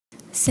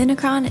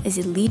Synechron is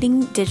a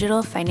leading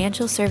digital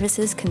financial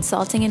services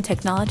consulting and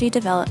technology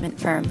development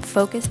firm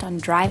focused on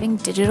driving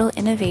digital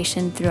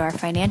innovation through our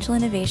financial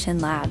innovation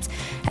labs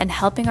and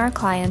helping our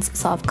clients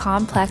solve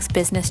complex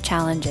business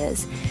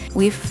challenges.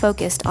 We've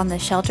focused on the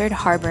Sheltered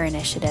Harbor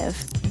Initiative.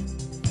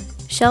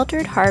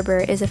 Sheltered Harbor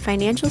is a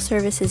financial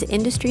services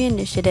industry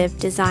initiative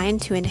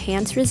designed to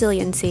enhance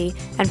resiliency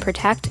and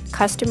protect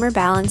customer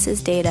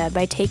balances data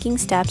by taking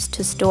steps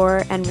to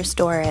store and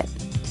restore it.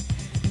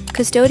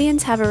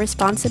 Custodians have a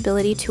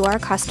responsibility to our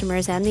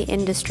customers and the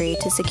industry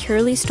to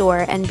securely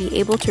store and be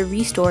able to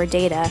restore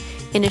data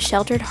in a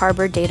Sheltered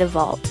Harbor data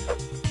vault.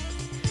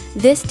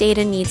 This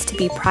data needs to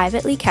be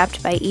privately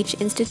kept by each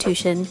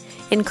institution,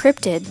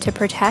 encrypted to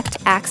protect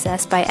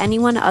access by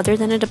anyone other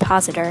than a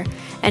depositor,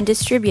 and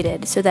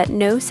distributed so that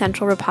no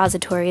central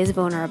repository is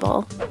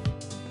vulnerable.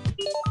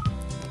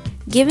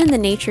 Given the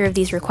nature of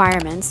these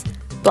requirements,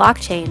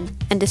 blockchain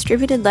and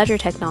distributed ledger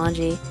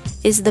technology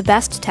is the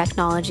best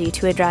technology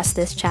to address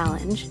this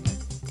challenge.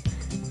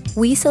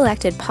 We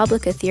selected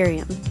public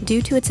Ethereum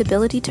due to its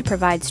ability to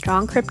provide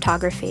strong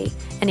cryptography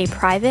and a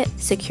private,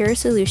 secure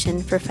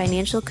solution for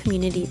financial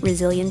community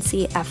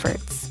resiliency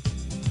efforts.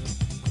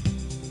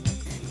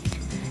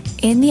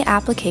 In the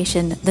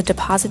application, the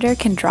depositor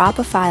can drop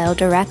a file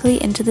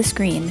directly into the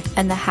screen,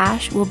 and the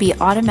hash will be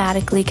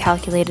automatically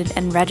calculated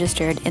and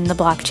registered in the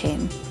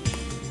blockchain.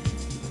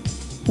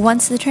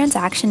 Once the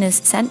transaction is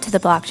sent to the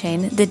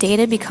blockchain, the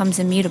data becomes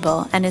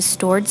immutable and is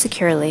stored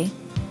securely.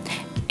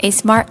 A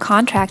smart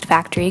contract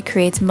factory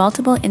creates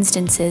multiple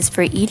instances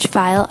for each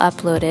file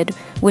uploaded,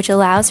 which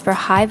allows for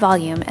high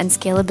volume and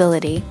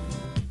scalability.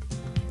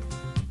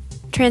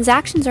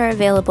 Transactions are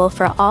available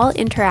for all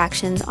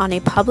interactions on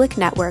a public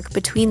network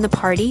between the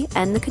party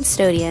and the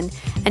custodian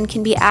and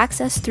can be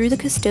accessed through the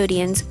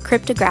custodian's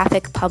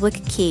cryptographic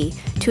public key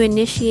to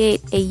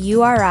initiate a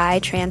URI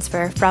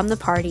transfer from the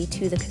party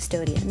to the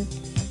custodian.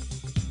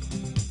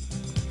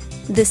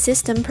 The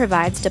system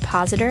provides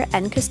depositor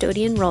and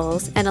custodian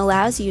roles and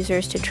allows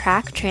users to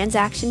track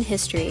transaction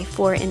history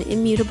for an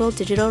immutable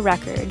digital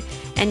record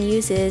and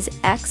uses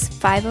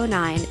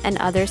X509 and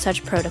other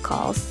such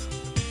protocols.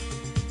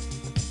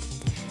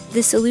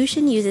 The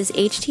solution uses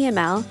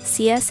HTML,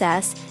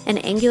 CSS, and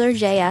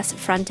AngularJS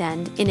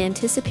front-end in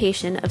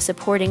anticipation of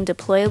supporting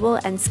deployable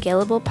and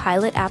scalable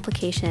pilot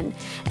application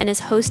and is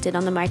hosted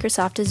on the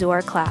Microsoft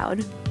Azure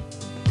cloud.